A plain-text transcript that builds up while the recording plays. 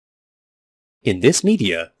In this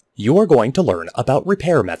media, you are going to learn about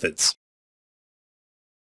repair methods.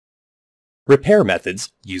 Repair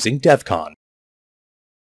methods using DevCon.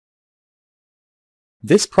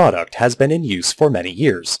 This product has been in use for many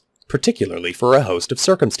years, particularly for a host of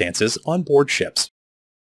circumstances on board ships.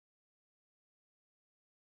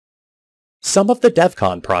 Some of the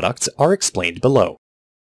DevCon products are explained below.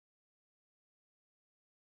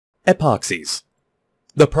 Epoxies.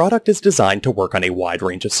 The product is designed to work on a wide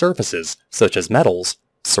range of surfaces, such as metals,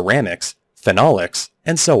 ceramics, phenolics,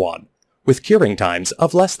 and so on, with curing times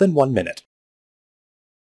of less than 1 minute.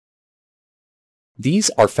 These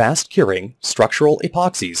are fast-curing, structural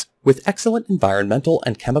epoxies with excellent environmental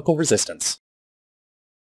and chemical resistance.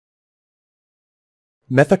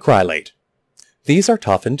 Methacrylate. These are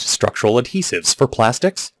toughened structural adhesives for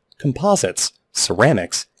plastics, composites,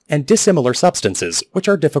 ceramics, and dissimilar substances which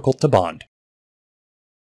are difficult to bond.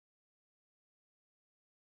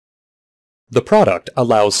 The product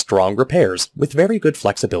allows strong repairs with very good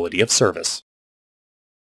flexibility of service.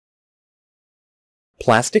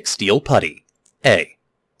 Plastic steel putty. A.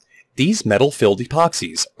 These metal-filled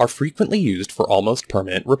epoxies are frequently used for almost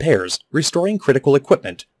permanent repairs, restoring critical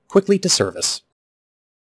equipment quickly to service.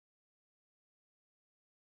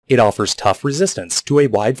 It offers tough resistance to a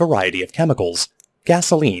wide variety of chemicals,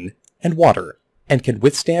 gasoline, and water, and can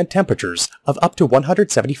withstand temperatures of up to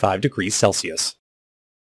 175 degrees Celsius.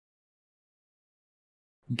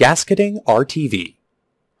 Gasketing RTV.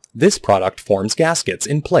 This product forms gaskets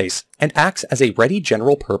in place and acts as a ready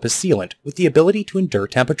general-purpose sealant with the ability to endure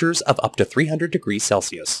temperatures of up to 300 degrees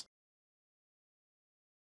Celsius.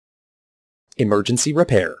 Emergency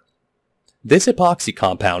repair. This epoxy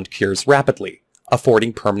compound cures rapidly,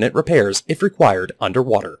 affording permanent repairs if required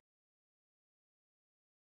underwater.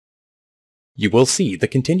 You will see the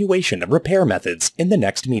continuation of repair methods in the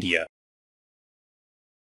next media.